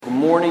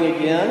morning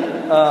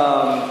again.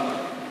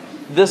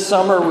 This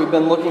summer we've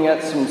been looking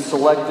at some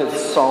selected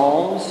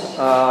Psalms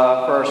for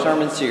our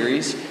sermon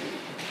series.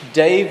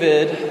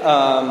 David,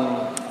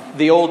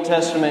 the Old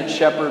Testament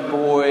shepherd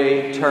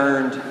boy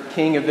turned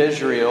king of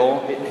Israel,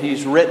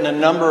 he's written a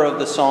number of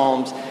the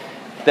Psalms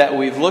that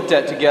we've looked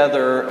at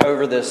together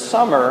over this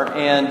summer,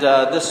 and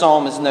this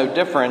Psalm is no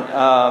different,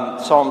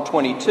 Psalm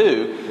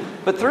 22.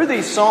 But through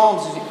these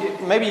Psalms,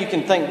 maybe you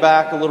can think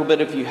back a little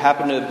bit if you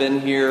happen to have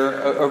been here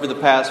over the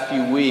past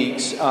few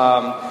weeks.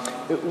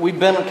 We've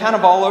been kind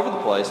of all over the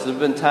place. There have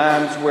been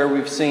times where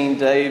we've seen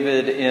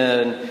David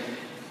in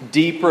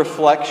deep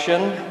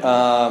reflection,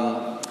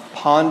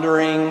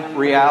 pondering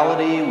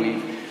reality.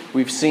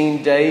 We've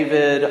seen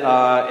David in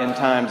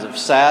times of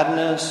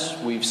sadness.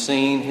 We've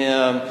seen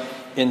him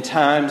in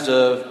times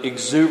of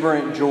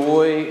exuberant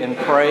joy and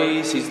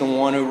praise. He's the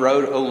one who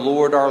wrote, "O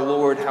Lord, our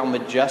Lord, how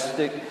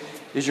majestic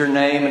is your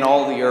name in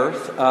all the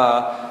earth."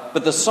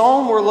 But the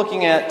psalm we're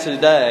looking at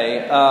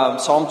today,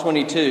 Psalm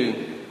 22,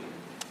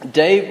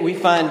 we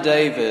find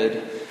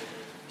David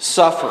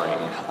suffering.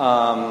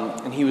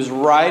 And he was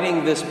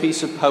writing this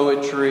piece of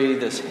poetry,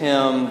 this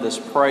hymn, this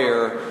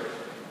prayer,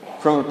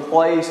 from a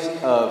place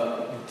of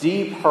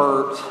deep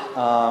hurt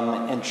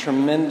and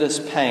tremendous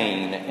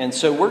pain. And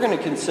so we're going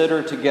to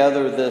consider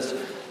together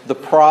the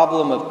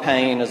problem of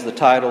pain, as the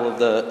title of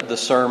the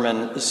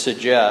sermon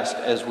suggests,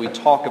 as we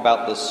talk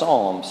about this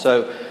psalm.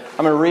 So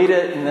I'm going to read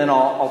it, and then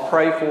I'll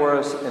pray for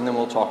us, and then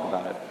we'll talk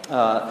about it.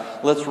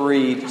 Let's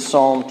read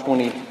Psalm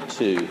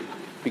 22,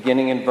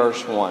 beginning in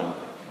verse 1.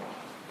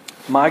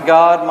 My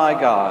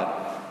God,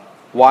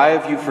 why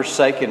have you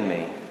forsaken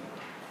me?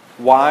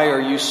 Why are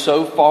you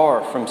so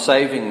far from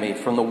saving me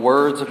from the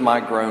words of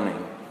my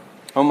groaning?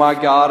 Oh my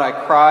God, I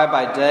cry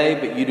by day,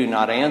 but you do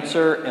not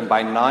answer, and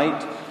by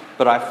night,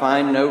 but I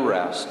find no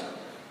rest.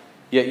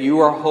 Yet you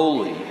are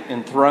holy,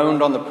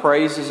 enthroned on the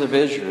praises of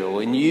Israel.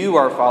 In you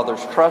our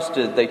fathers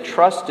trusted. They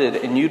trusted,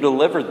 and you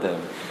delivered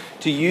them.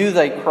 To you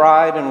they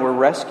cried and were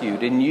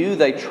rescued. In you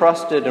they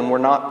trusted and were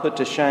not put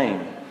to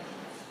shame.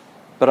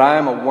 But I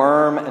am a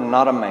worm and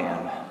not a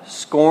man,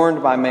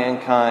 scorned by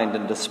mankind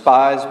and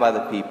despised by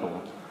the people.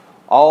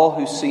 All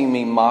who see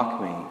me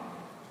mock me.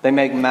 They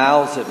make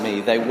mouths at me.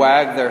 They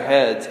wag their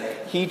heads.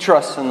 He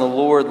trusts in the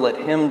Lord. Let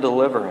him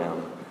deliver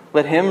him.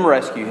 Let him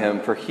rescue him,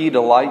 for he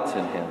delights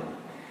in him.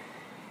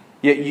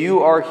 Yet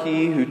you are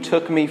he who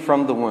took me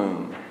from the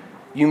womb.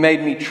 You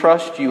made me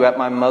trust you at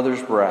my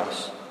mother's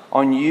breast.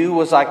 On you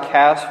was I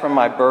cast from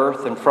my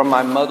birth, and from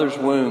my mother's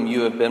womb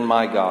you have been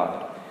my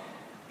God.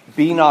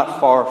 Be not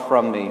far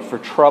from me, for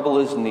trouble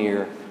is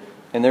near,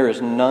 and there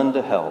is none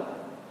to help.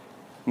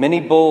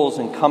 Many bulls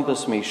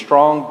encompass me,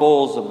 strong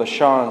bulls of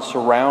Bashan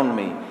surround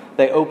me.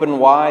 They open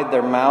wide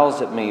their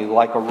mouths at me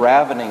like a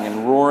ravening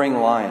and roaring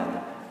lion.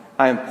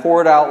 I am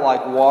poured out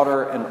like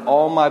water, and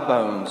all my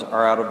bones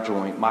are out of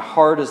joint. My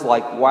heart is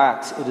like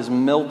wax, it is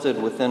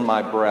melted within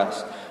my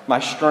breast.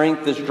 My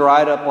strength is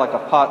dried up like a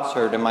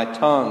potsherd, and my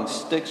tongue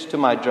sticks to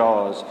my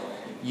jaws.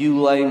 You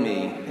lay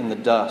me in the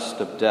dust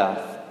of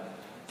death.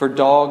 For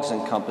dogs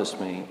encompass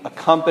me, a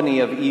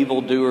company of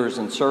evildoers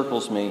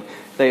encircles me.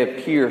 They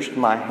have pierced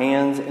my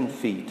hands and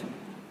feet.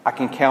 I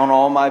can count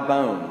all my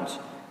bones.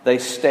 They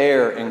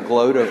stare and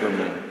gloat over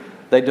me.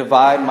 They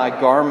divide my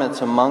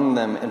garments among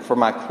them, and for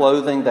my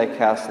clothing they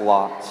cast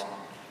lots.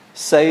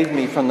 Save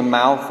me from the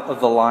mouth of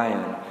the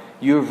lion.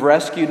 You have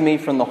rescued me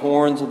from the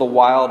horns of the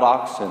wild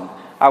oxen.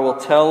 I will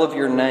tell of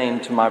your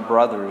name to my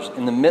brothers.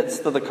 In the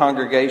midst of the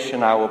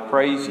congregation I will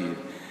praise you.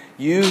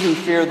 You who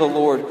fear the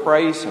Lord,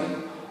 praise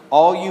him.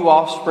 All you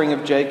offspring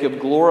of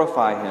Jacob,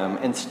 glorify him,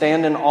 and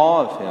stand in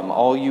awe of him,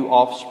 all you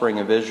offspring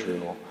of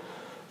Israel.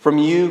 From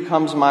you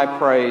comes my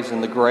praise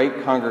in the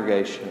great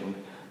congregation.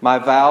 My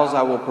vows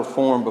I will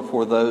perform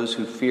before those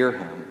who fear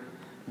him.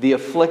 The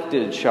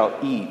afflicted shall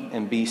eat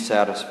and be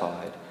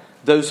satisfied.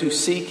 Those who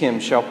seek him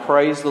shall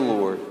praise the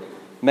Lord.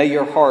 May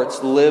your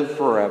hearts live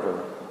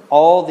forever.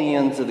 All the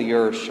ends of the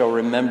earth shall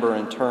remember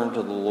and turn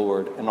to the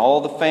Lord, and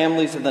all the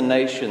families of the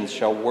nations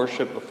shall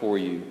worship before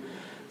you.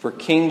 For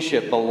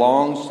kingship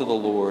belongs to the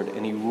Lord,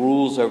 and he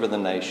rules over the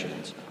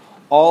nations.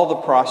 All the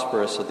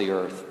prosperous of the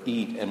earth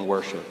eat and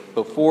worship.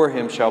 Before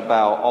him shall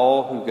bow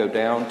all who go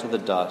down to the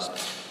dust,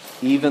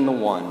 even the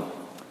one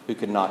who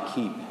could not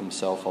keep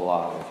himself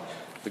alive.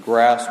 The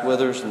grass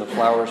withers and the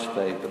flowers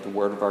fade, but the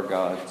word of our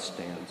God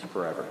stands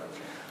forever.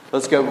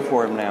 Let's go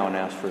before him now and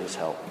ask for his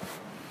help.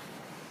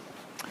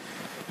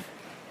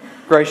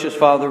 Gracious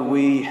Father,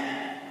 we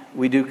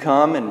do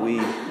come and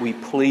we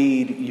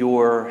plead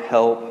your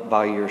help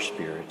by your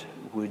Spirit.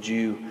 Would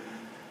you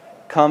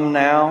come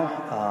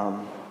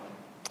now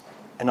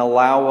and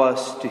allow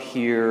us to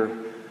hear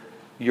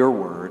your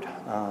word,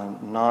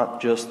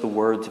 not just the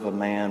words of a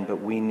man,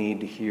 but we need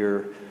to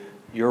hear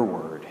your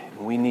word.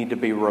 We need to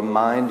be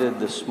reminded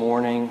this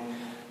morning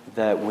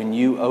that when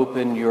you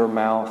open your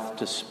mouth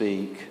to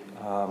speak,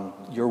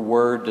 your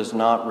word does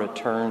not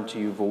return to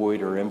you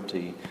void or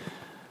empty,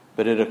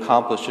 but it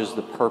accomplishes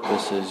the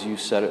purposes you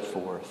set it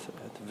forth.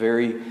 At the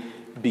very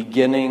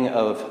beginning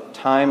of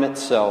time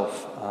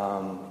itself,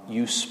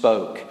 you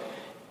spoke,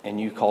 and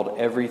you called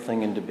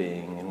everything into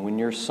being. And when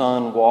your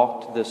Son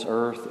walked this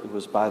earth, it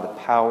was by the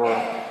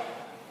power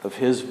of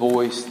his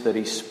voice that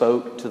he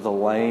spoke to the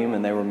lame,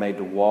 and they were made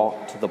to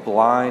walk, to the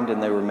blind,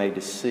 and they were made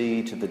to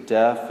see, to the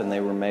deaf, and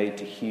they were made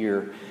to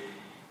hear.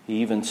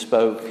 He even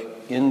spoke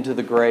into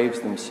the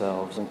graves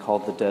themselves and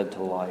called the dead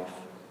to life.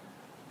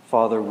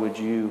 Father, would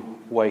you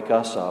wake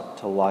us up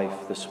to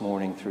life this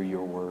morning through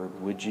your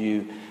word? Would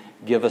you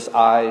give us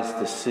eyes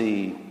to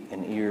see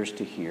and ears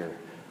to hear?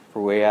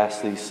 For we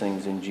ask these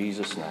things in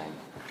Jesus' name.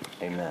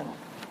 Amen.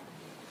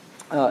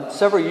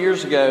 Several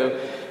years ago,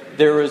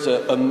 there was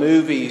a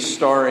movie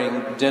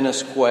starring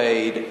Dennis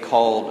Quaid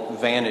called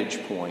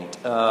Vantage Point.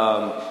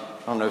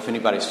 I don't know if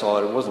anybody saw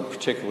it. It wasn't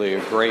particularly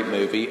a great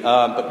movie.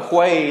 But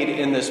Quaid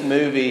in this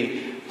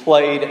movie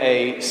played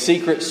a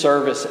Secret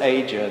Service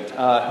agent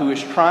who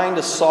was trying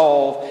to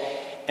solve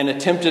an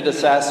attempted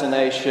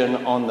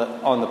assassination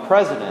on the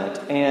president.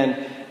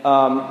 And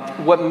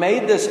what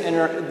made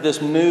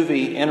this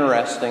movie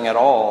interesting at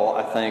all,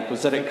 I think,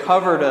 was that it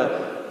covered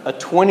a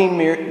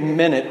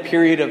 20-minute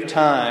period of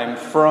time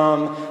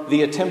from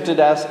the attempted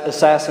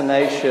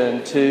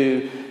assassination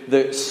to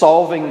the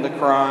solving the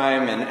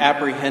crime and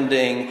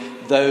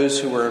apprehending those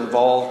who were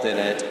involved in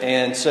it.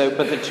 And so,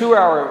 but it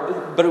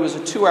was a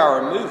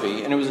 2-hour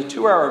movie, and it was a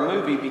 2-hour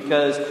movie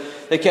because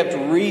they kept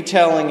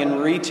retelling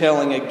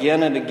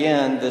again and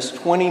again this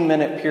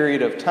 20-minute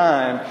period of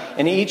time,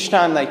 and each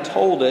time they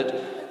told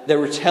it, they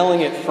were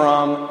telling it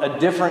from a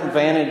different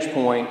vantage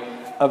point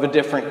of a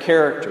different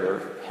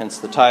character. Hence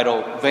the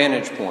title,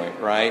 Vantage Point,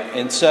 right?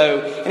 And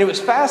it was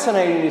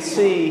fascinating to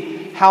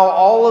see how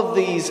all of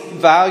these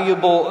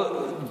valuable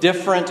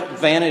different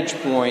vantage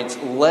points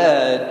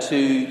led to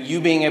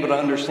you being able to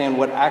understand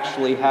what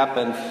actually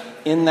happened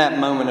in that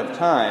moment of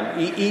time.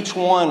 Each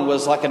one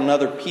was like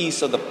another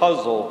piece of the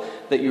puzzle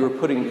that you were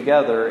putting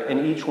together,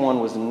 and each one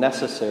was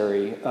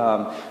necessary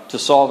to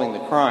solving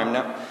the crime.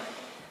 Now,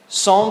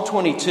 Psalm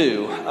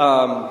 22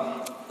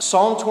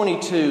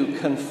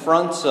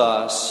 confronts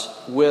us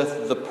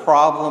with the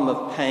problem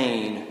of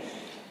pain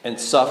and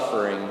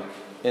suffering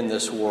in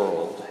this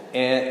world.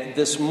 And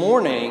this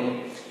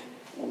morning,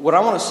 what I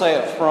want to say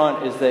up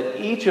front is that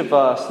each of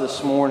us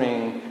this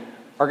morning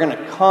are going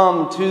to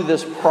come to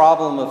this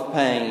problem of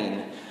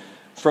pain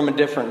from a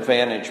different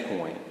vantage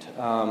point.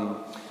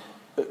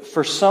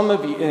 For some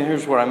of you, and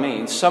here's what I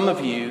mean, some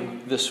of you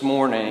this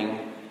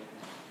morning,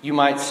 you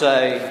might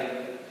say,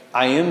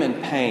 I am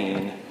in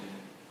pain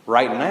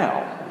right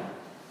now.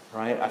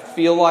 Right? I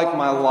feel like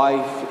my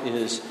life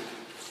is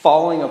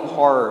falling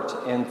apart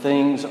and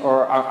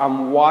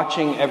I'm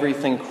watching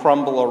everything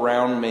crumble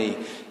around me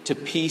to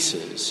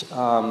pieces.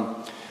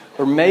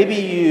 Or maybe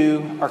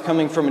you are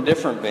coming from a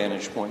different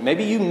vantage point.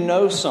 Maybe you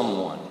know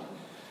someone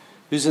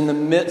who's in the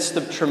midst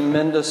of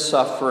tremendous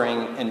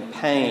suffering and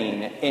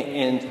pain,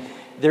 and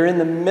they're in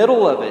the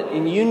middle of it,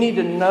 and you need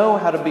to know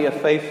how to be a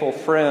faithful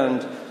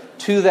friend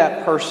to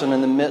that person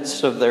in the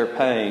midst of their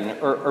pain.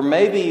 Or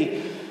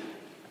maybe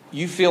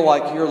you feel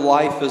like your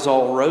life is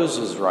all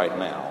roses right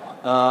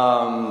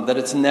now, that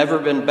it's never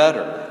been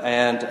better.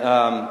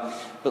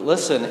 But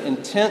listen,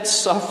 intense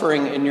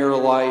suffering in your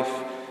life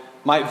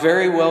might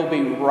very well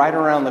be right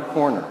around the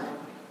corner,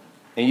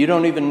 and you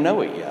don't even know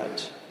it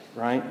yet,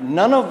 right?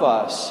 None of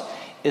us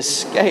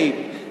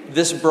escape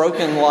this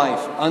broken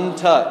life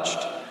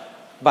untouched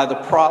by the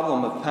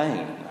problem of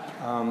pain.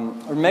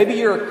 Or maybe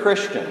you're a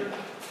Christian.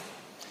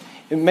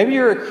 Maybe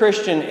you're a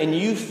Christian and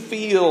you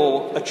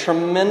feel a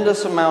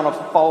tremendous amount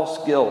of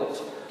false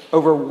guilt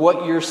over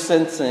what you're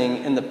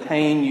sensing and the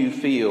pain you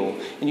feel.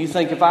 And you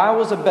think, if I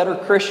was a better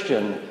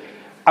Christian,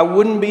 I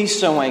wouldn't be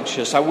so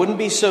anxious. I wouldn't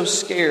be so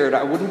scared.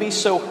 I wouldn't be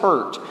so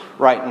hurt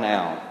right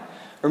now.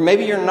 Or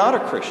maybe you're not a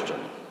Christian.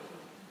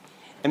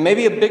 And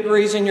maybe a big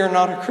reason you're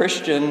not a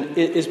Christian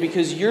is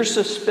because you're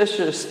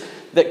suspicious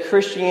that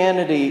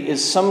Christianity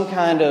is some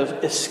kind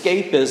of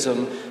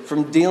escapism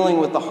from dealing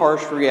with the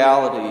harsh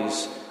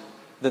realities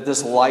that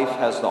this life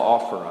has to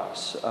offer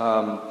us.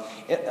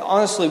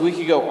 Honestly, we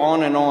could go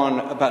on and on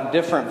about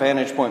different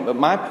vantage points, but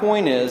my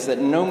point is that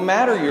no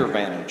matter your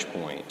vantage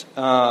point,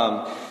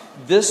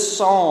 this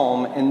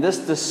psalm and this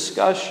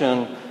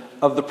discussion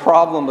of the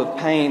problem of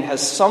pain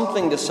has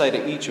something to say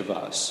to each of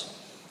us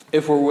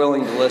if we're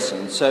willing to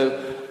listen.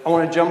 So I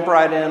want to jump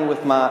right in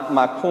with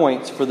my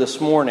points for this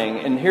morning,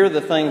 and here are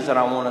the things that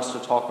I want us to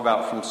talk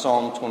about from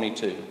Psalm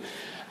 22.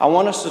 I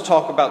want us to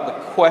talk about the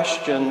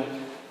question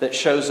that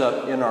shows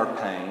up in our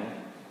pain.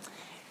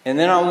 And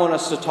then I want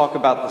us to talk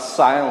about the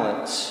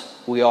silence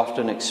we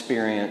often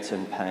experience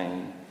in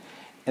pain.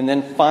 And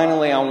then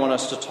finally, I want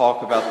us to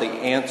talk about the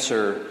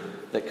answer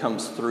that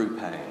comes through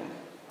pain.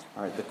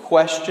 All right, the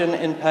question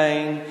in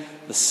pain,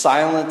 the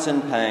silence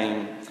in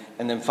pain,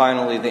 and then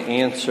finally the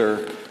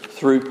answer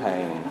through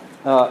pain.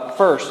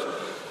 First,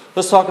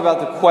 let's talk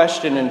about the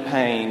question in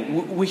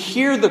pain. We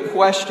hear the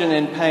question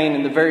in pain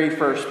in the very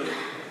first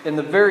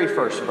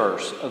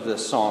verse of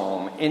this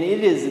psalm, and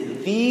it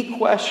is the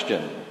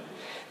question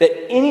that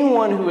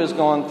anyone who has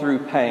gone through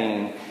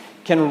pain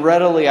can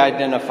readily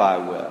identify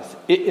with.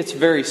 It's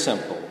very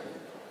simple.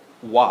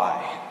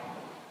 Why?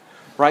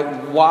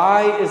 right?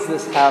 Why is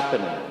this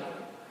happening?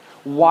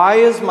 Why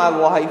is my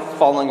life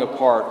falling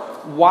apart?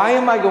 Why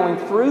am I going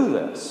through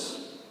this?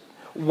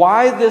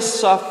 Why this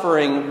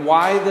suffering?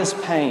 Why this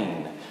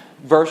pain?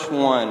 Verse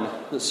 1,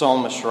 the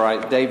psalmist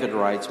writes, David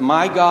writes,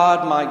 my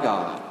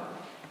God,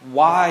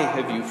 why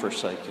have you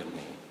forsaken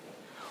me?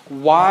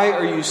 Why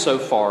are you so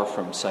far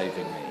from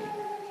saving me?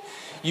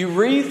 You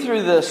read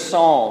through this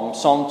psalm,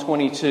 Psalm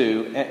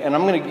 22, and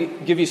I'm going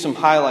to give you some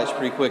highlights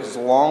pretty quick. It's a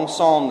long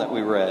psalm that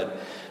we read.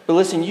 But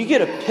listen, you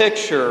get a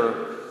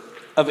picture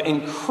of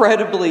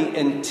incredibly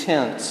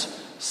intense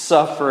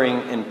suffering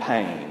and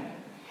pain.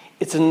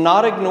 It's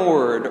not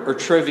ignored or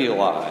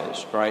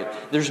trivialized, right?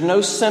 There's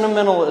no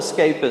sentimental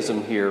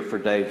escapism here for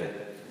David.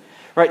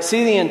 Right?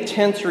 See the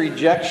intense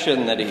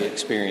rejection that he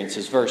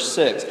experiences. Verse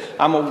 6,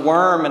 I'm a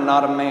worm and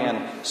not a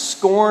man,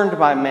 scorned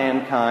by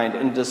mankind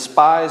and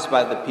despised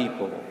by the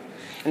people.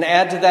 And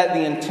add to that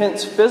the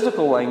intense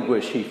physical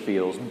anguish he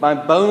feels. My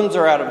bones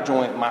are out of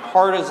joint. My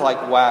heart is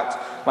like wax.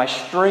 My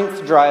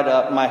strength dried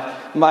up.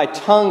 My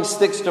tongue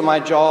sticks to my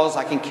jaws.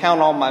 I can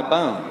count all my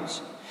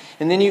bones.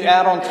 And then you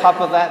add on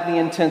top of that the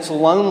intense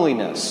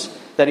loneliness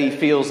that he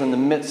feels in the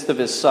midst of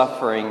his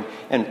suffering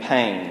and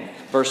pain.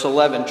 Verse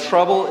 11,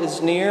 trouble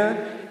is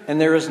near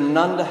and there is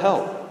none to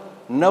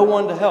help. No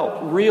one to help.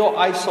 Real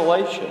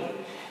isolation.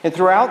 And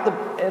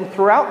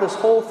throughout this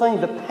whole thing,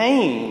 the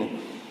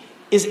pain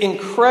is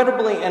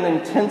incredibly and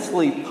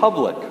intensely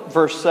public.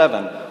 Verse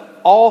 7,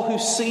 all who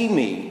see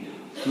me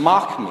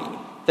mock me.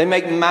 They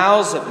make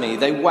mouths at me.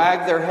 They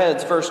wag their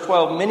heads. Verse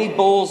 12, many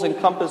bulls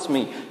encompass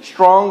me.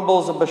 Strong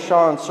bulls of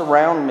Bashan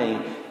surround me.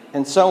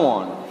 And so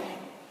on.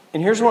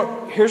 And here's what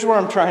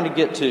I'm trying to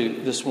get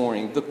to this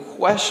morning. The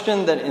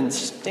question that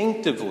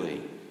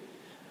instinctively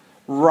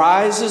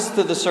rises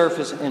to the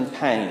surface in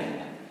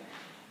pain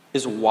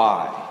is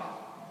why?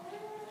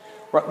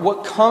 Right?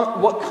 What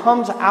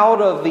comes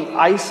out of the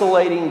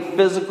isolating,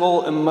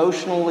 physical,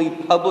 emotionally,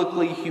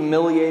 publicly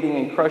humiliating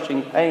and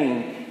crushing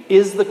pain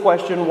is the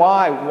question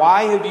why.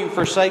 Why have you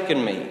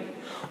forsaken me?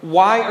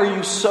 Why are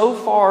you so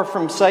far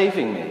from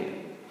saving me?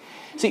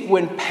 See,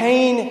 when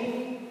pain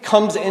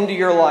comes into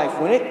your life,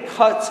 when it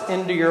cuts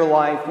into your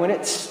life, when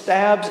it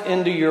stabs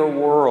into your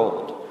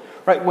world,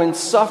 right? When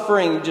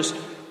suffering just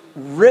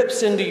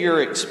rips into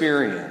your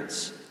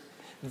experience,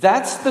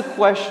 that's the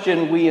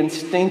question we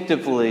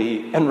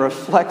instinctively and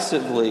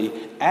reflexively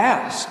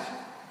ask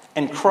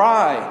and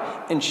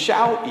cry and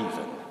shout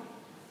even.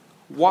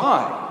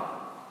 Why?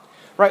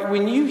 Right?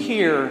 When you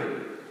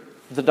hear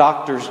the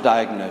doctor's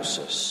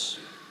diagnosis,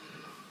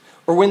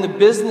 or when the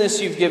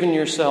business you've given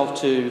yourself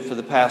to for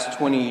the past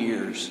 20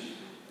 years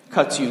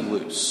cuts you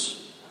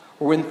loose,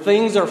 or when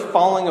things are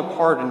falling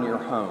apart in your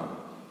home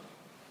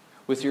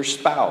with your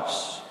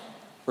spouse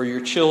or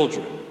your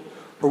children,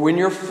 or when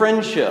your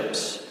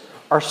friendships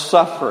are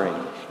suffering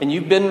and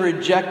you've been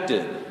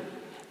rejected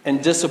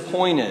and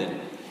disappointed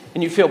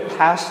and you feel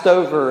passed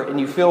over and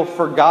you feel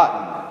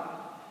forgotten,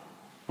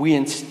 we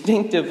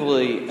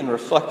instinctively and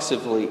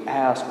reflexively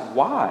ask,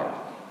 why?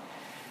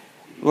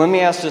 Let me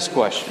ask this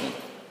question.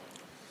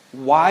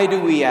 Why do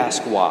we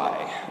ask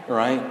why,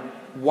 right?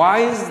 Why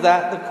is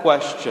that the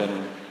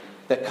question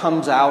that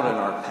comes out in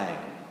our pain?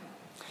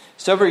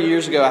 Several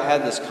years ago, I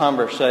had this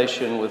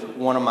conversation with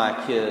one of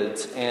my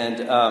kids,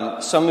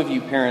 and some of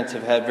you parents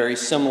have had very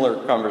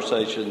similar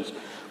conversations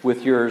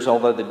with yours,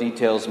 although the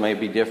details may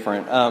be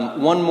different.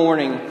 One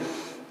morning,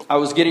 I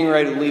was getting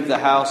ready to leave the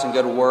house and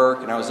go to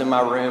work, and I was in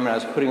my room, and I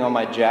was putting on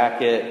my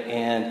jacket,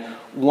 and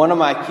one of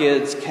my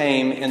kids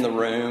came in the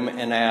room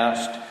and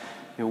asked,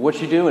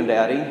 "What you doing,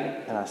 Daddy?"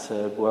 And I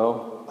said,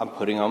 "Well, I'm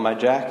putting on my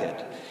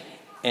jacket."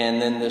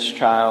 And then this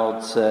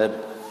child said,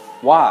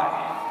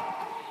 "Why?"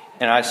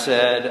 And I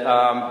said,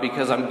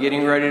 "Because I'm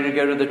getting ready to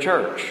go to the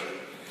church."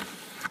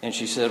 And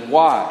she said,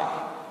 "Why?"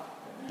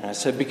 And I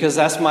said, "Because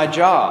that's my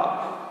job."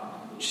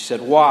 She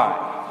said, "Why?"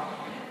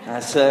 And I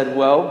said,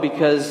 "Well,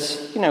 because,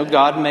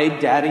 God made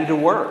Daddy to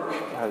work."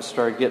 I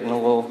started getting a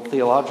little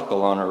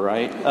theological on her,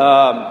 right?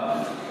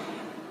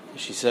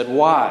 She said,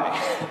 "Why?"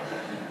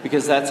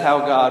 Because that's how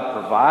God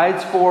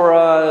provides for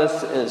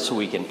us, so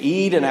we can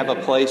eat and have a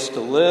place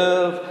to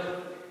live.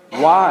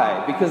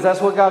 Why? Because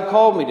that's what God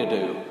called me to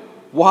do.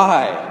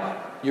 Why?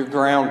 You're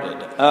grounded.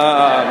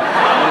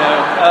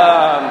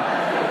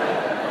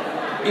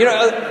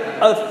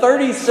 A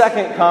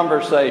 30-second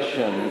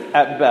conversation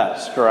at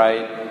best,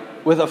 right?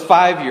 With a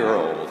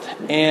 5-year-old.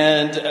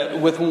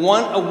 And with a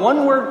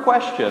one-word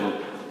question,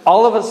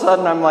 all of a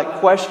sudden I'm like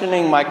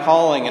questioning my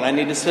calling, and I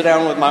need to sit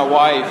down with my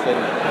wife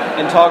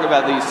and talk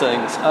about these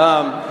things.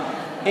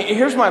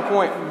 Here's my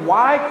point.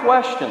 Why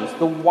questions?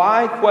 The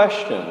why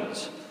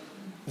questions.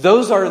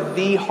 Those are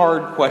the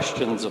hard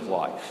questions of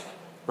life,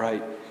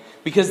 right?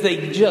 Because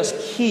they just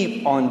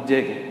keep on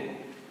digging.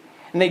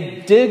 And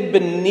they dig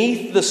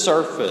beneath the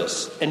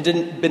surface and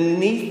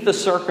beneath the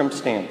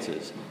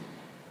circumstances.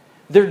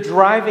 They're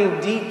driving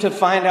deep to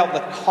find out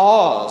the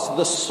cause,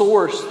 the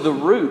source, the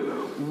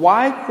root.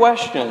 Why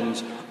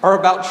questions are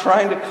about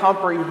trying to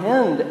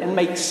comprehend and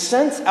make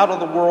sense out of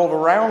the world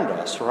around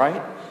us,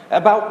 right?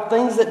 about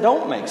things that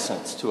don't make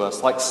sense to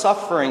us, like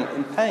suffering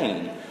and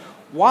pain.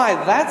 Why?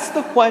 That's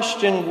the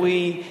question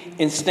we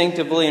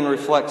instinctively and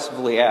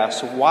reflexively ask.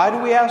 So why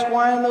do we ask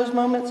why in those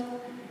moments?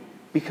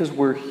 Because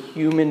we're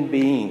human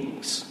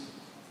beings,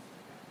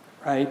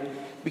 right?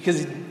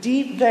 Because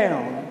deep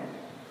down,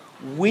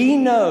 we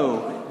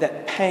know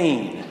that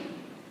pain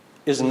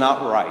is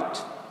not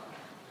right.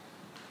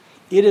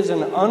 It is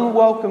an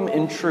unwelcome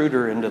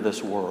intruder into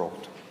this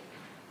world.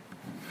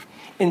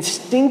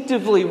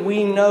 Instinctively,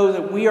 we know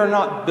that we are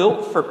not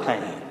built for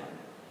pain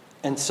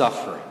and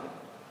suffering.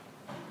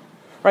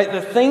 Right?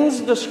 The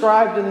things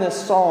described in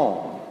this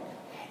psalm,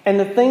 and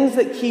the things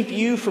that keep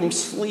you from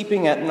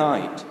sleeping at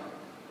night,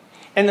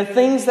 and the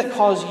things that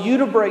cause you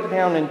to break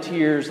down in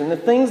tears, and the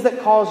things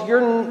that cause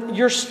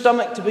your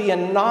stomach to be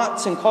in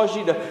knots and cause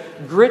you to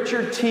grit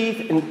your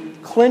teeth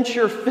and clench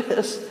your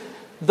fists,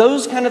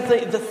 those kind of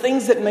things, the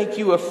things that make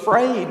you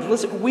afraid.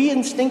 Listen, we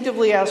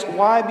instinctively ask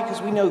why,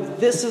 because we know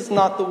this is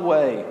not the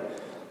way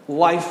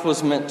life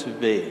was meant to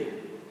be.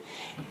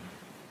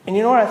 And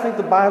you know what I think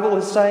the Bible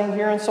is saying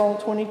here in Psalm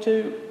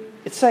 22?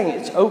 It's saying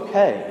it's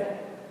okay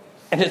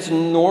and it's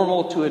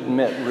normal to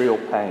admit real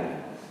pain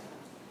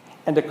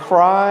and to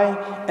cry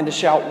and to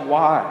shout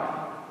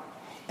why.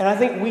 And I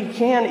think we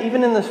can,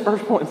 even in this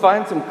first point,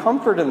 find some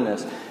comfort in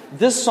this.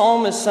 This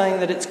psalm is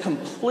saying that it's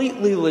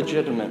completely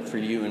legitimate for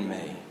you and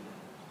me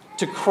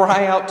to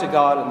cry out to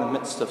God in the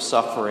midst of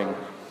suffering.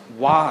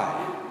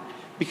 Why?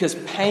 Because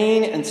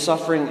pain and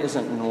suffering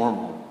isn't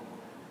normal.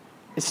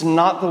 It's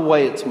not the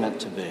way it's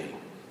meant to be.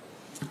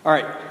 All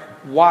right,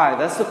 why?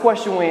 That's the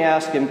question we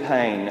ask in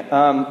pain.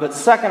 But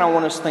second, I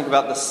want us to think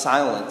about the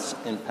silence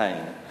in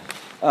pain.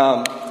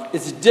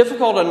 It's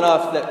difficult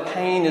enough that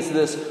pain is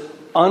this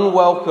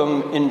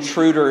unwelcome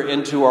intruder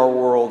into our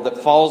world that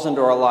falls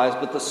into our lives.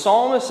 But the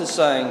psalmist is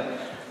saying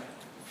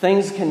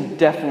things can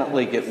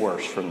definitely get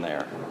worse from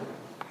there.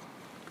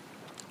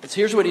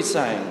 Here's what he's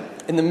saying.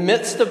 In the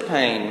midst of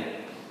pain,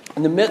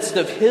 in the midst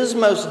of his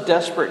most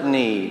desperate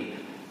need,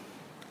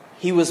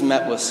 he was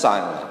met with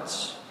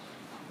silence.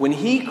 When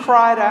he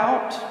cried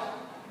out,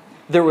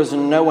 there was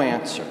no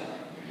answer.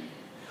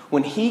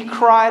 When he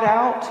cried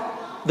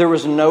out, there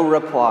was no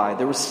reply.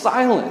 There was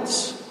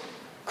silence.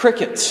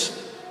 Crickets.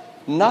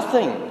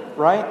 Nothing,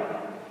 right?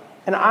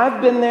 And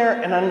I've been there,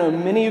 and I know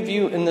many of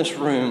you in this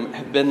room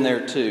have been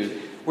there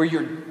too, where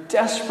you're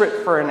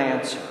desperate for an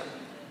answer.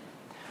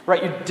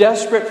 Right? You're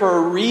desperate for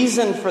a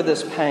reason for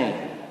this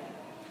pain.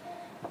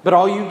 But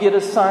all you get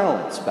is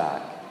silence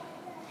back.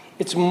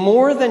 It's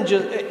more than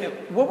just,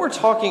 what we're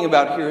talking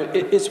about here,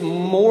 it's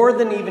more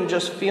than even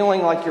just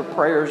feeling like your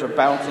prayers are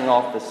bouncing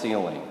off the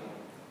ceiling.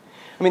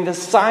 I mean, the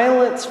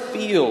silence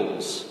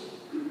feels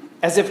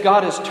as if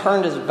God has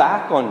turned his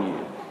back on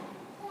you.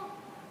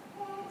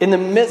 In the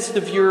midst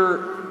of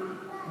your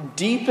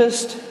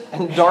deepest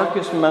and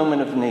darkest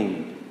moment of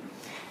need.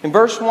 In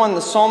verse 1,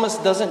 the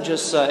psalmist doesn't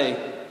just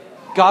say,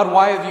 God,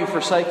 why have you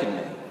forsaken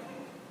me?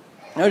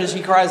 Notice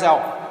he cries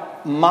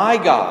out, my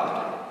God,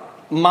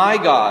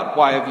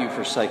 why have you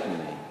forsaken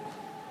me?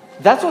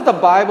 That's what the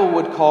Bible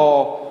would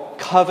call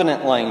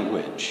covenant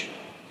language.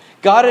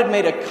 God had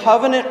made a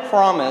covenant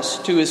promise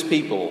to his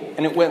people,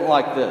 and it went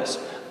like this: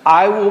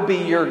 I will be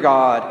your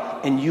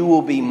God, and you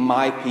will be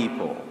my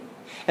people.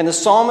 And the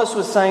psalmist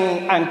was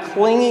saying, I'm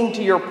clinging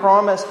to your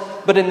promise,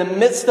 but in the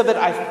midst of it,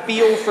 I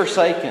feel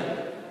forsaken.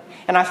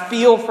 And I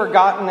feel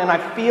forgotten, and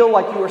I feel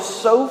like you are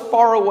so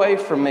far away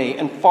from me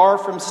and far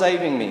from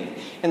saving me.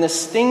 And the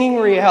stinging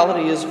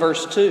reality is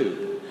verse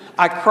 2.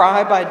 I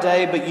cry by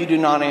day, but you do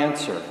not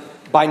answer.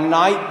 By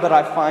night, but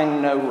I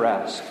find no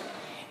rest.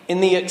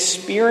 In the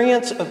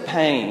experience of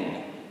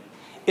pain,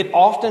 it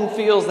often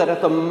feels that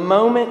at the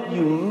moment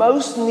you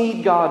most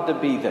need God to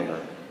be there,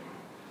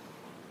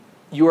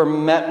 you are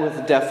met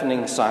with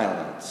deafening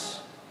silence.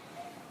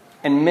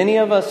 And many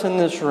of us in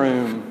this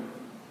room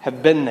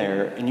have been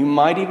there, and you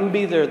might even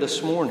be there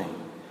this morning,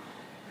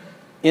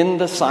 in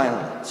the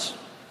silence.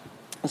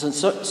 And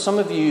so some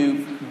of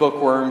you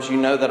bookworms, you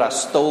know that I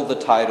stole the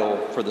title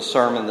for the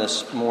sermon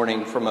this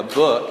morning from a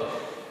book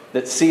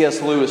that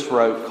C.S. Lewis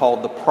wrote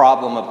called The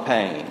Problem of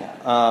Pain.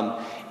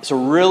 It's a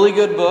really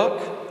good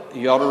book.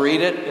 You ought to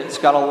read it. It's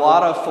got a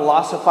lot of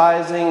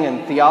philosophizing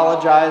and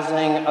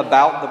theologizing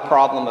about the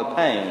problem of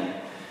pain.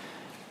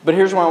 But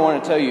here's what I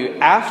want to tell you.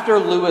 After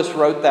Lewis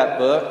wrote that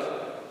book,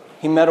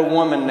 he met a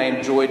woman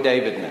named Joy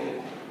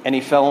Davidman, and he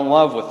fell in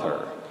love with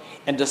her.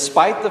 And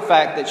despite the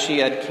fact that she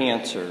had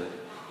cancer,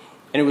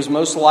 and it was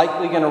most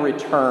likely going to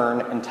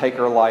return and take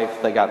her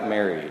life, they got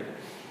married.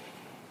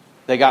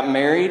 They got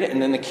married, and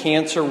then the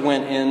cancer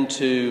went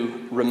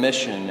into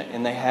remission,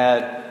 and they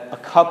had a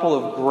couple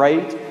of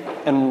great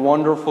and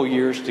wonderful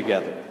years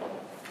together.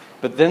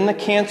 But then the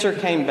cancer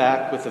came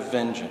back with a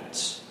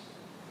vengeance,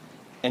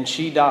 and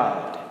she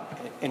died.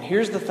 And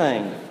here's the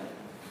thing.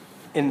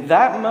 In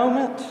that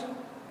moment,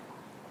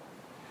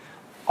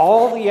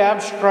 all the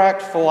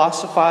abstract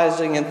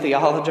philosophizing and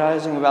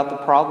theologizing about the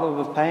problem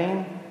of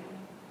pain,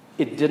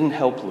 it didn't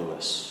help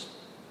Lewis.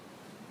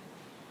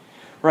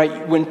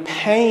 Right? When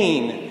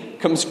pain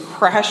comes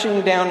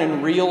crashing down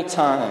in real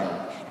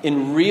time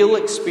in real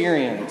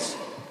experience,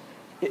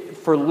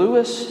 for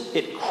Lewis,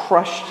 it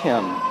crushed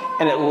him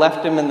and it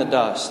left him in the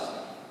dust.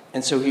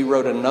 And so he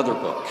wrote another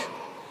book.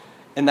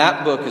 And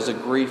that book is A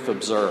Grief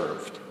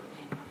Observed.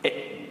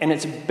 And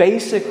it's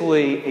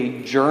basically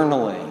a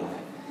journaling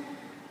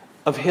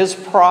of his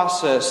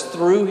process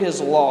through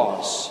his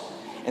loss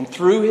and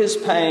through his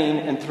pain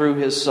and through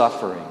his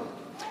suffering.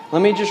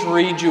 Let me just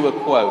read you a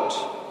quote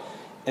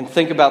and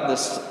think about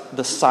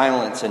the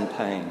silence and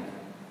pain.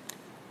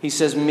 He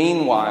says,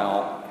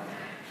 "Meanwhile,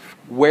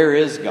 where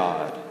is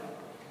God?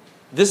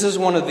 This is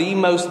one of the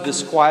most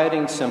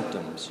disquieting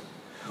symptoms.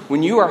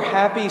 When you are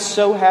happy,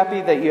 so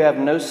happy that you have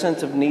no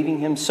sense of needing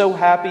Him, so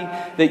happy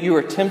that you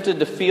are tempted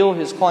to feel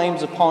His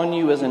claims upon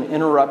you as an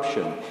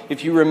interruption.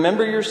 If you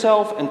remember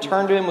yourself and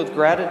turn to Him with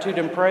gratitude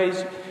and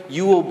praise,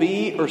 you will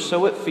be, or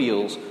so it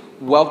feels,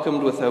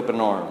 welcomed with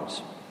open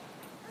arms.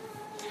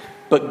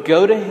 But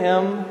go to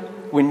Him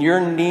when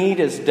your need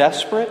is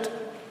desperate,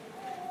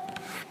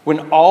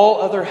 when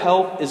all other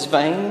help is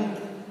vain,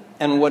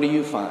 and what do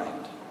you find?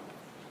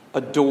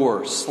 A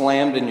door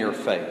slammed in your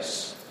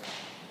face,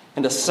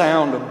 and a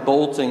sound of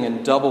bolting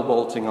and double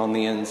bolting on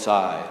the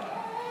inside.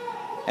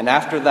 And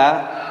after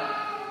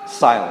that,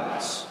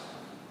 silence.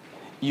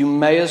 You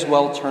may as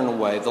well turn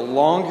away. The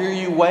longer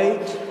you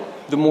wait,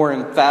 the more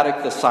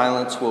emphatic the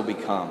silence will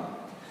become.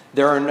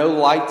 There are no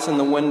lights in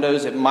the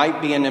windows. It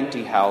might be an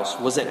empty house.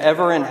 Was it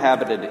ever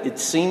inhabited? It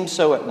seemed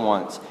so at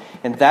once.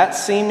 And that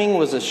seeming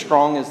was as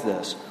strong as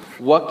this.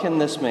 What can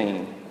this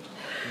mean?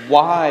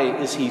 Why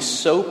is He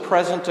so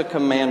present a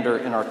commander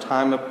in our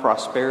time of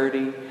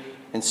prosperity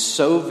and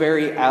so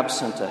very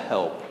absent a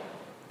help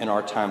in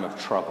our time of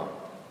trouble?"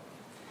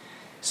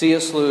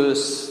 C.S.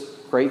 Lewis,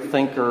 great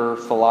thinker,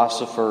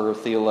 philosopher,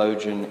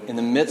 theologian, in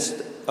the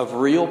midst of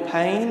real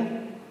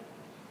pain,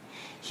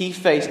 he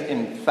faced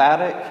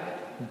emphatic,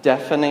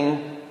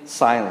 deafening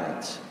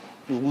silence.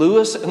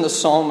 Lewis and the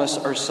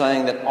psalmist are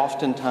saying that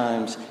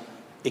oftentimes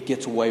it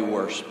gets way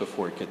worse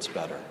before it gets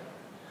better.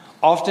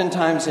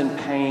 Oftentimes in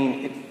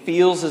pain, it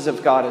feels as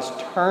if God has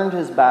turned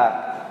His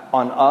back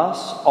on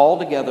us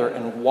altogether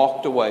and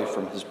walked away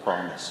from His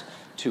promise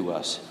to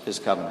us, His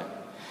covenant.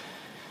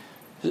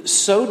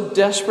 So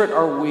desperate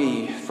are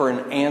we for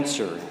an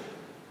answer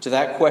to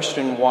that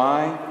question,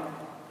 why?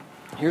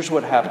 Here's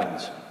what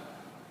happens.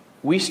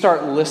 We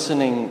start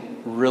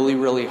listening really,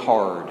 really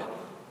hard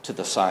to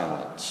the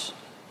silence.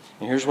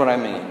 And here's what I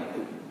mean.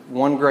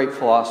 One great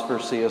philosopher,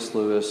 C.S.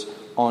 Lewis,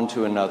 on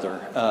to another,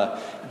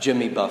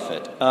 Jimmy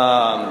Buffett.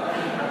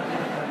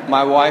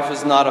 My wife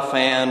is not a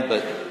fan,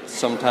 but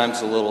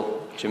sometimes a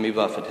little Jimmy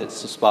Buffett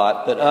hits the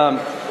spot. But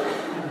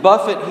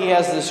Buffett, he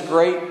has this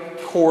great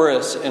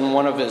chorus in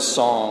one of his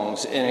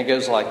songs, and it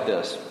goes like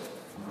this.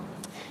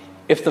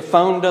 "If the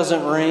phone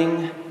doesn't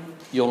ring,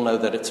 you'll know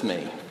that it's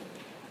me.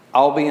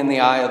 I'll be in the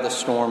eye of the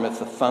storm. If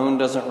the phone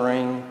doesn't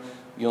ring,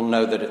 you'll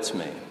know that it's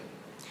me."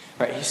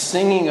 Right? He's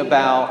singing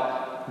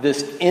about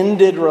this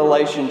ended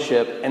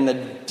relationship and the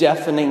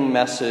deafening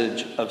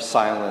message of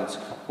silence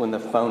when the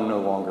phone no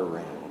longer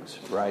rings,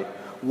 right?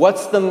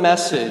 What's the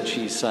message,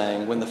 he's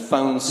saying, when the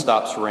phone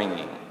stops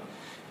ringing?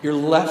 You're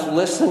left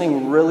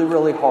listening really,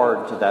 really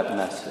hard to that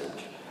message.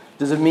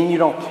 Does it mean you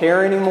don't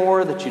care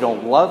anymore, that you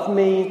don't love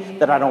me,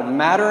 that I don't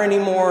matter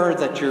anymore,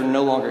 that you're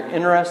no longer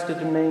interested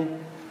in me?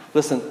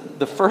 Listen,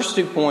 the first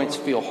 2 points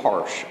feel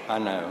harsh, I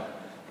know.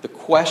 The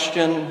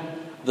question,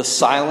 the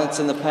silence,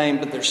 and the pain,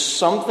 but there's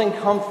something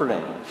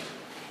comforting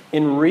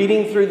in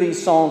reading through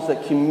these Psalms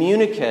that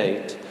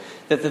communicate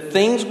that the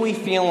things we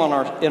feel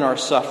in our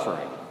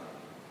suffering,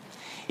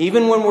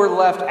 even when we're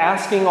left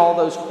asking all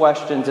those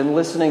questions and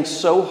listening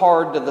so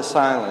hard to the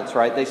silence,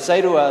 right? They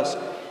say to us,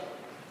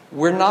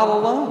 we're not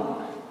alone.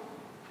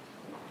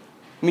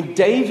 I mean,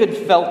 David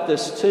felt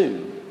this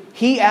too.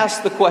 He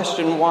asked the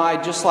question why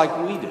just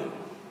like we do.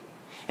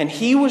 And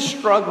he was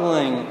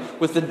struggling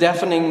with the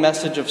deafening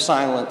message of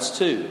silence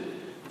too.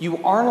 You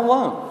aren't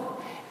alone.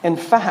 In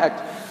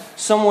fact,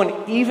 someone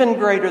even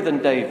greater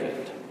than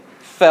David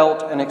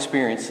felt and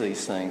experienced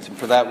these things. And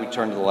for that, we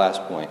turn to the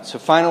last point. So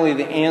finally,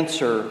 the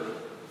answer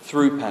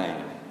through pain.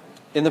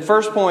 In the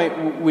first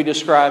point, we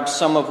described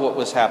some of what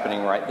was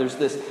happening, right? There's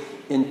this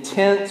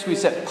intense, we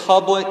said,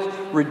 public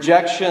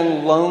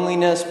rejection,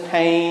 loneliness,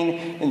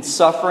 pain, and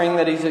suffering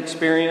that he's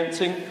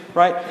experiencing,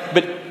 right?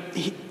 But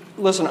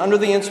listen, under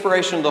the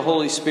inspiration of the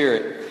Holy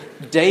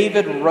Spirit,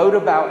 David wrote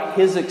about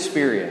his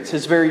experience,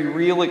 his very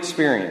real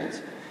experience.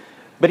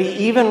 But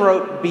he even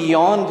wrote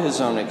beyond his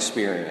own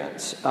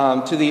experience,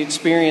 to the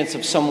experience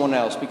of someone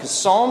else. Because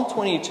Psalm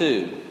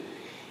 22,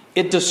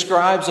 it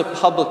describes a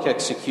public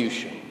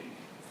execution.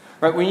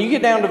 Right? When you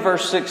get down to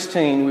verse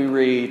 16, we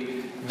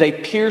read, "They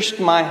pierced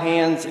my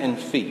hands and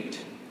feet,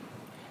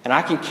 and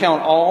I can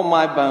count all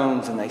my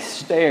bones, and they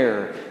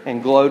stare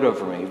and gloat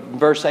over me."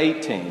 Verse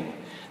 18,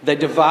 "They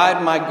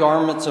divide my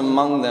garments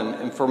among them,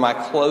 and for my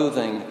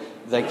clothing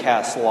they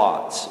cast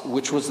lots,"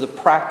 which was the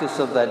practice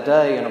of that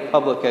day in a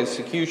public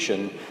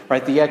execution.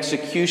 Right? The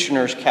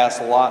executioners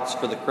cast lots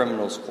for the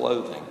criminal's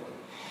clothing.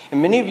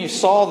 And many of you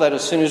saw that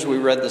as soon as we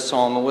read the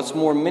psalm. And what's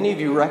more, many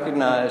of you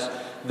recognize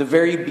the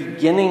very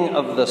beginning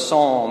of the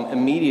psalm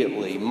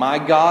immediately, my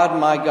God,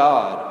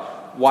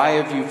 why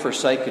have you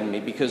forsaken me?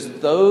 Because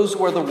those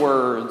were the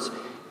words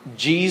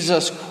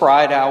Jesus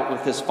cried out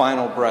with his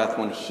final breath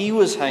when he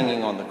was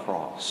hanging on the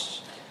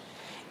cross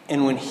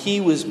and when he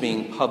was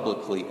being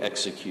publicly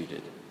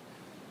executed.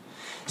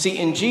 See,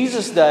 in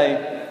Jesus'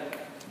 day,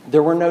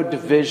 there were no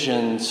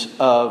divisions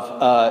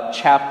of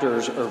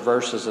chapters or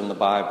verses in the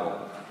Bible.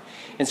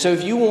 And so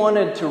if you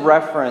wanted to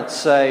reference,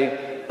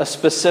 say, a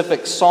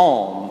specific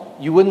psalm,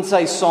 you wouldn't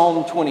say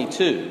Psalm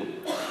 22.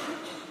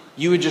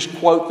 You would just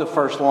quote the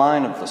first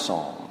line of the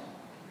psalm,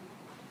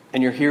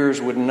 and your hearers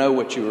would know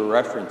what you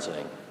were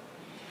referencing.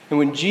 And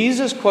when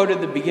Jesus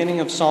quoted the beginning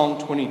of Psalm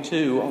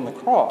 22 on the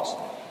cross,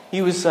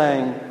 he was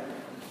saying,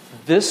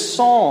 this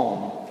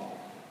psalm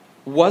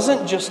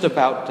wasn't just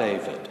about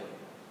David.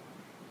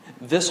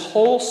 This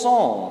whole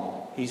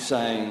psalm, he's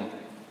saying,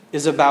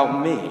 is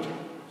about me.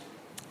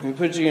 Let me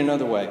put it to you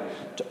another way.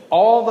 To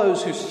all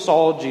those who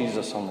saw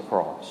Jesus on the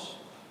cross,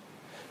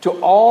 to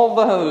all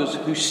those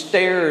who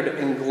stared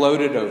and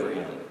gloated over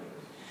him,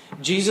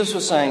 Jesus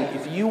was saying,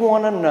 if you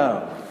want to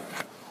know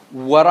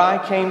what I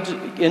came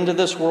into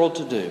this world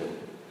to do,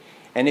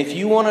 and if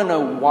you want to know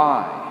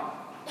why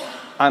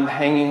I'm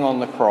hanging on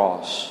the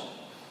cross,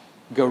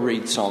 go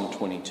read Psalm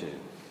 22.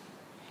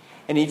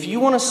 And if you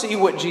want to see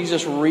what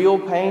Jesus' real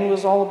pain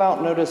was all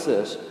about, notice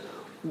this.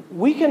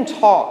 We can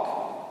talk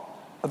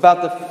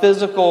about the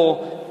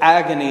physical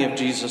agony of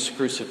Jesus'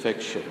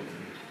 crucifixion.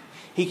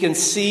 He can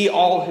see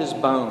all his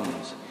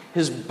bones.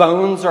 His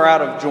bones are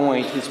out of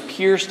joint, his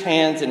pierced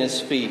hands and his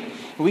feet.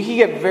 We can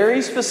get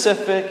very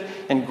specific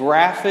and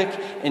graphic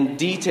and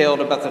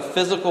detailed about the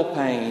physical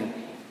pain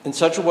in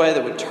such a way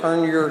that would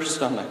turn your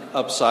stomach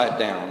upside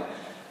down.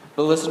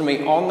 But listen to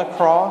me, on the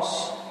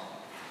cross,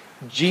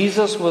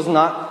 Jesus was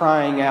not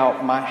crying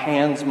out, my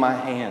hands, my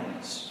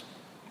hands.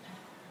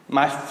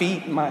 My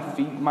feet, my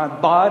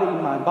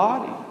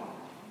body.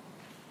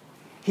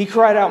 He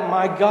cried out,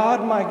 my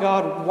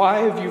God,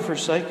 why have you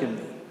forsaken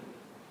me?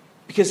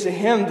 Because to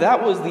him,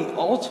 that was the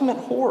ultimate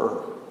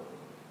horror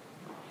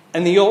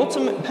and the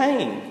ultimate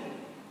pain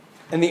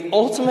and the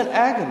ultimate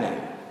agony.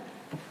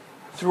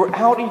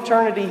 Throughout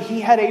eternity,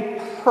 he had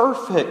a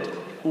perfect,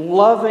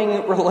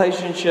 loving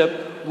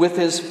relationship with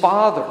his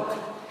Father.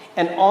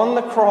 And on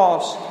the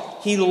cross,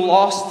 he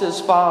lost his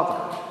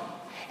Father.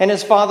 And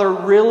his Father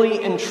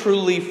really and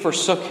truly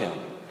forsook him.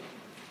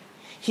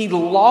 He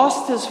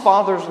lost his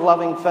Father's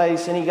loving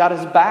face and he got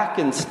his back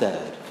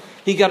instead.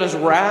 He got his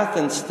wrath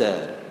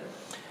instead.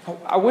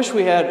 I wish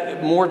we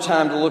had more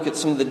time to look at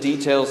some of the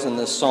details in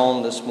this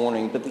psalm this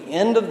morning, but the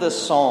end of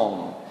this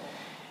psalm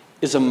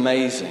is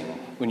amazing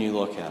when you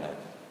look at it.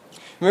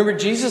 Remember,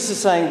 Jesus is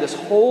saying this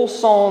whole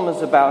psalm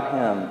is about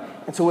him.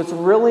 And so what's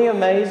really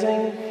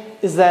amazing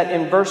is that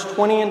in verse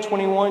 20 and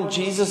 21,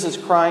 Jesus is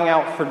crying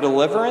out for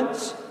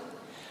deliverance.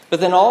 But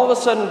then all of a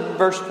sudden,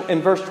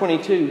 in verse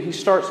 22, he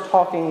starts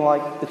talking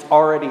like it's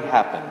already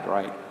happened,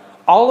 right?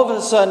 All of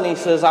a sudden he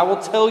says, I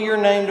will tell your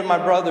name to my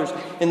brothers.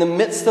 In the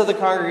midst of the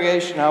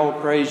congregation, I will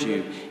praise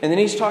you. And then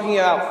he's talking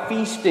about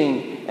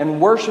feasting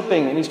and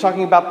worshiping. And he's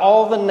talking about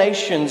all the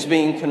nations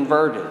being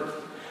converted.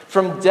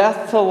 From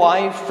death to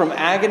life, from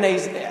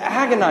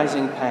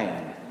agonizing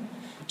pain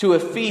to a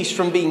feast,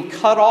 from being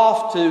cut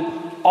off to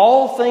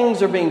all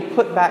things are being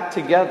put back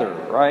together,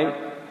 right?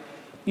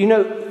 You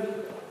know,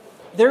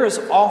 there is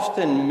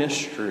often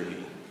mystery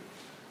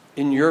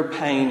in your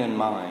pain and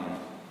mine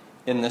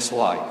in this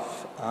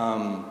life.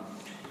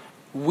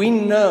 We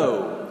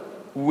know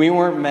we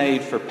weren't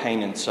made for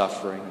pain and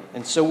suffering.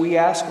 And so we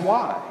ask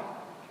why.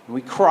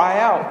 We cry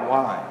out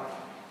why.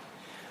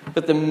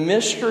 But the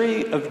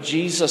mystery of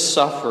Jesus'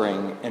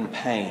 suffering and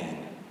pain,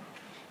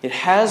 it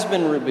has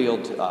been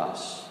revealed to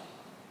us.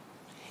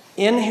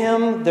 In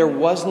him there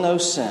was no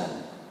sin.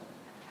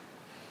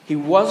 He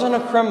wasn't a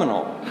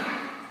criminal,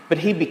 but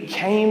he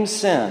became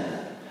sin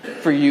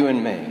for you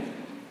and me.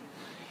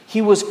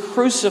 He was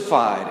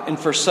crucified and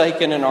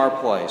forsaken in our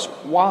place.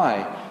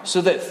 Why?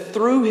 So that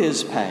through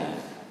his pain,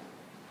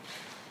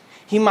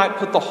 he might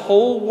put the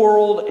whole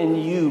world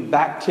and you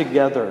back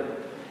together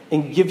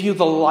and give you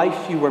the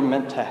life you were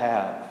meant to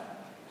have.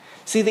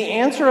 See, the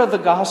answer of the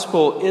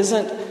gospel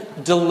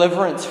isn't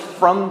deliverance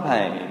from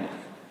pain,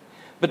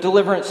 but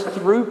deliverance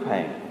through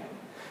pain.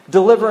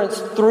 Deliverance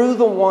through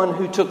the one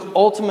who took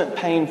ultimate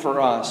pain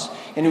for us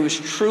and who was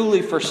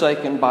truly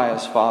forsaken by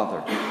his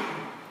Father.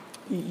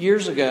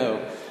 Years ago,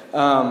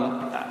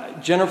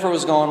 Jennifer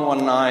was gone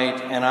one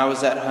night and I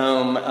was at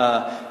home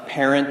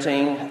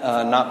parenting,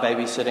 not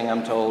babysitting,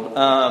 I'm told.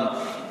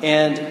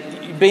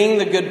 And being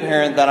the good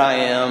parent that I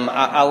am,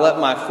 I let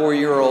my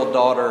 4-year-old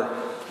daughter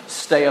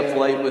stay up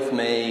late with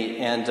me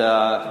and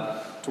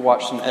to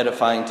watch some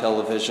edifying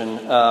television.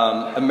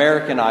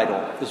 American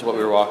Idol is what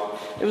we were watching.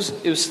 It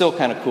was still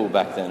kind of cool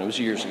back then. It was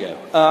years ago.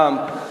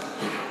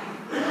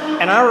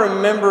 And I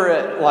remember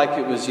it like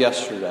it was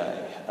yesterday.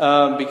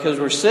 Because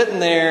we're sitting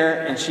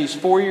there and she's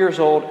 4 years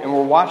old and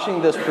we're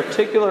watching this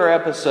particular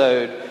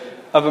episode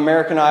of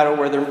American Idol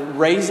where they're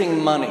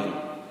raising money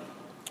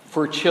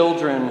for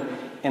children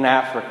in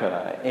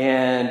Africa,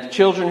 and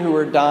children who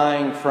were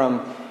dying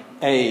from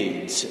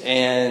AIDS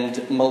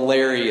and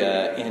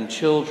malaria, and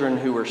children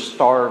who were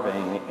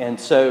starving. And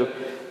so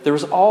there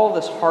was all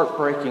this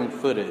heartbreaking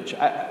footage.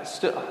 I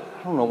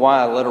don't know why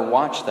I let her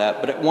watch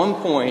that, but at one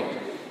point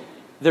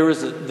there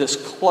was this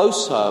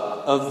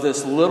close-up of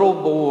this little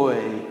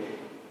boy,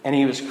 and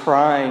he was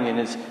crying,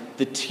 and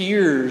the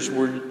tears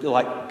were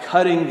like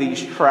cutting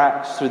these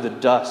tracks through the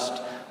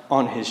dust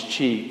on his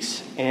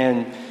cheeks.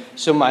 And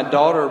so my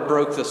daughter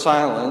broke the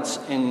silence,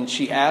 and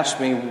she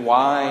asked me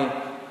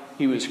why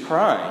he was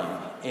crying.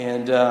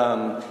 And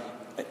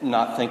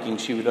not thinking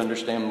she would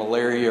understand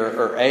malaria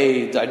or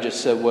AIDS, I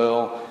just said,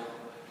 well,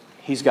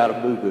 he's got a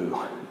boo-boo,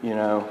 you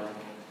know.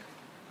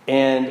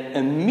 And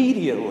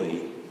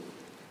immediately,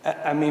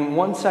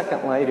 1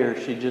 second later,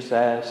 she just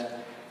asked,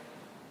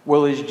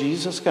 well, is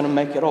Jesus going to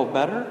make it all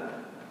better?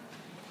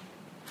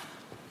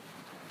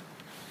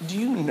 Do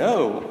you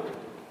know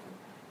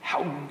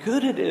how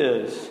good it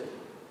is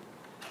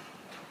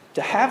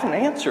to have an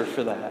answer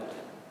for that?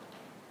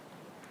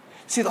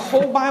 See, the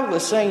whole Bible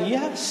is saying,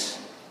 yes,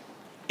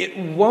 it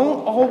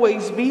won't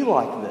always be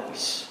like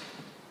this.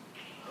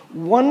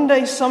 One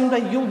day,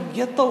 someday, you'll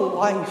get the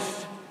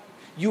life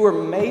you were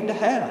made to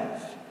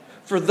have.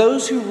 For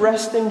those who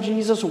rest in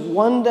Jesus,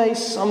 one day,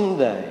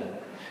 someday,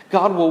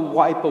 God will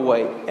wipe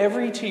away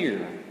every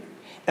tear,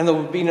 and there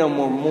will be no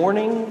more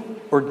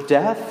mourning or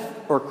death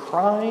or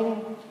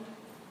crying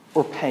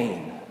or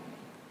pain.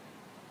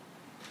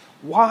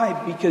 Why?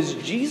 Because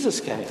Jesus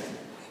came.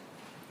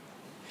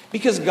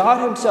 Because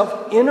God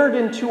himself entered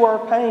into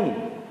our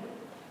pain.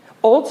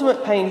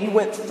 Ultimate pain. He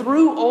went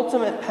through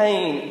ultimate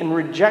pain and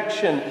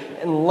rejection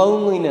and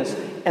loneliness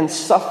and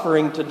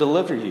suffering to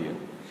deliver you.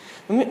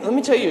 Let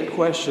me tell you a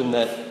question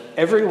that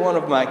every one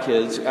of my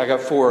kids, I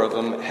got 4 of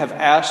them, have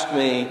asked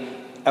me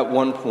at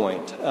one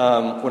point.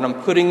 When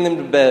I'm putting them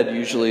to bed,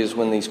 usually is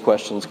when these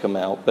questions come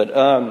out. But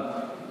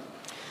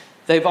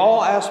they've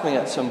all asked me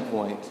at some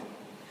point,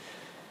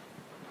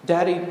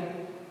 Daddy,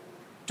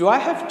 do I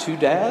have 2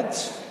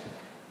 dads?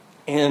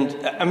 And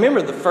I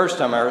remember the first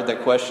time I heard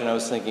that question, I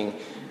was thinking,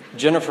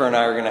 Jennifer and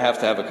I are going to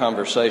have a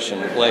conversation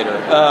later.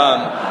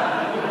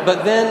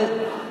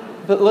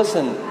 But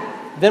listen,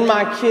 then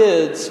my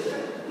kids,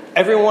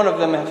 every one of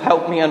them have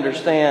helped me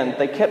understand.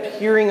 They kept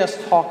hearing us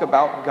talk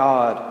about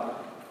God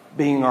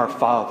being our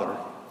Father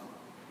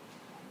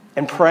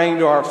and praying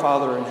to our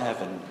Father in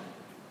heaven.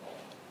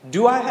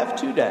 Do I have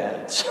 2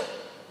 dads?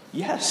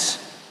 Yes.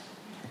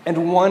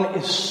 And one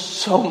is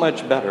so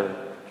much better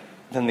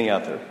than the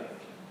other.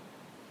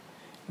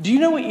 Do you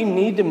know what you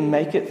need to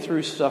make it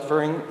through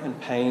suffering and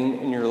pain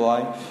in your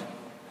life?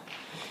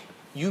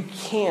 You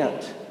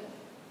can't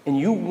and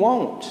you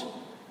won't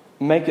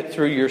make it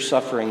through your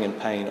suffering and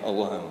pain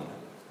alone.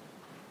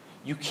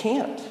 You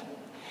can't.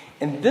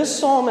 And this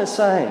psalm is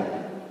saying,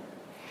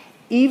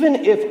 even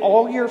if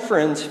all your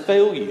friends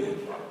fail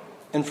you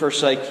and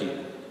forsake you,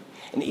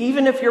 and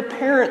even if your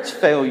parents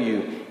fail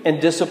you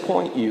and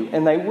disappoint you,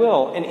 and they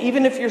will, and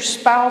even if your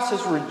spouse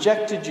has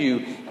rejected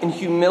you and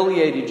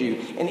humiliated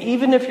you, and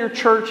even if your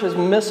church has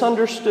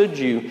misunderstood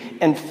you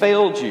and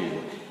failed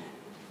you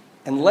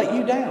and let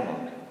you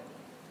down,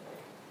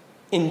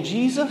 in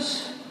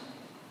Jesus,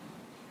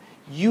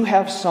 you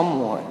have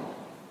someone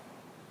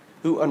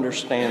who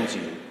understands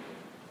you.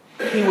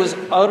 He was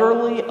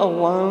utterly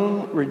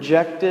alone,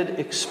 rejected,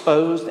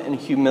 exposed, and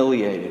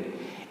humiliated.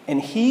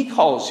 And he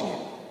calls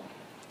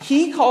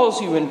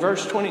you in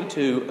verse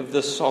 22 of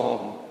this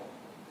psalm,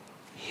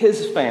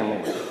 his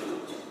family,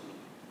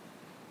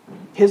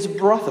 his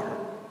brother.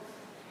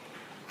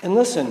 And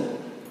listen,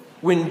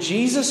 when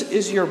Jesus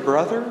is your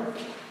brother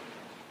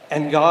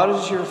and God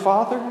is your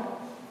father,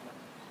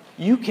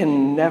 you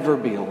can never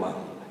be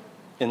alone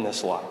in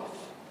this life.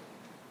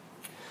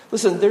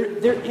 Listen,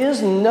 there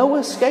is no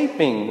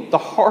escaping the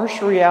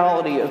harsh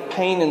reality of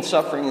pain and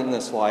suffering in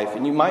this life.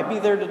 And you might be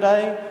there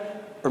today,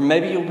 or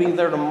maybe you'll be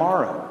there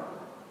tomorrow.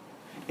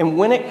 And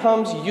when it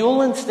comes,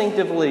 you'll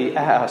instinctively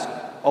ask,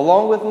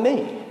 along with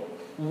me,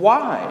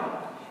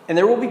 why? And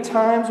there will be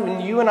times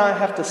when you and I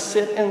have to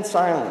sit in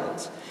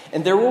silence.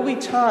 And there will be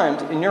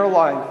times in your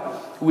life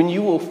when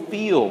you will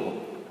feel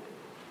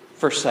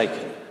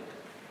forsaken.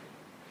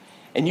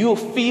 And you will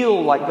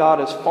feel like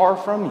God is far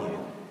from you.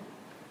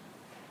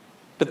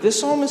 But this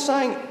psalm is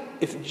saying,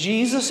 if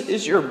Jesus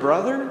is your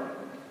brother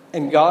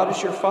and God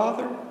is your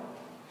father,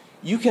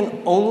 you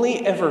can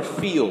only ever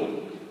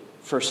feel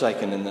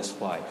forsaken in this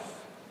life.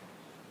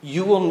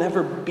 You will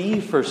never be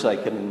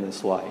forsaken in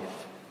this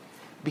life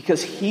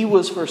because he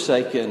was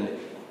forsaken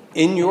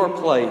in your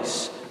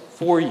place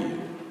for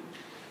you.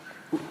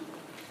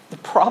 The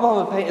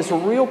problem of pain is a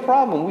real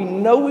problem. We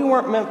know we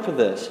weren't meant for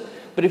this.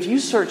 But if you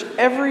search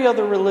every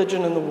other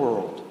religion in the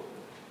world,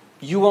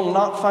 you will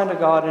not find a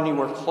God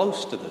anywhere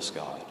close to this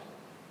God.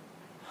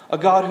 A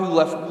God who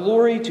left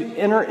glory to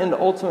enter into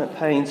ultimate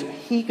pain so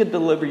he could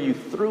deliver you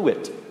through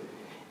it.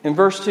 In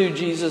verse 2,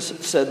 Jesus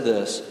said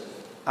this,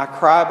 I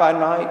cry by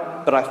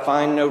night, but I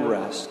find no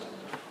rest.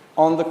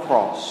 On the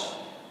cross,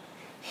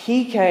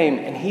 he came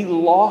and he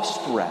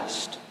lost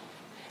rest.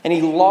 And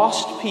he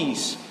lost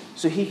peace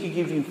so he could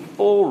give you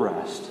full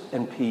rest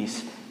and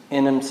peace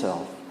in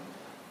himself.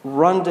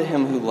 Run to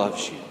him who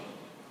loves you.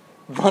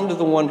 Run to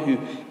the one who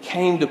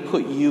came to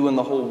put you and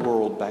the whole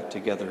world back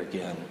together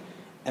again,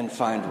 and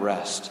find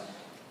rest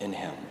in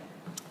him.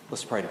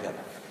 Let's pray together.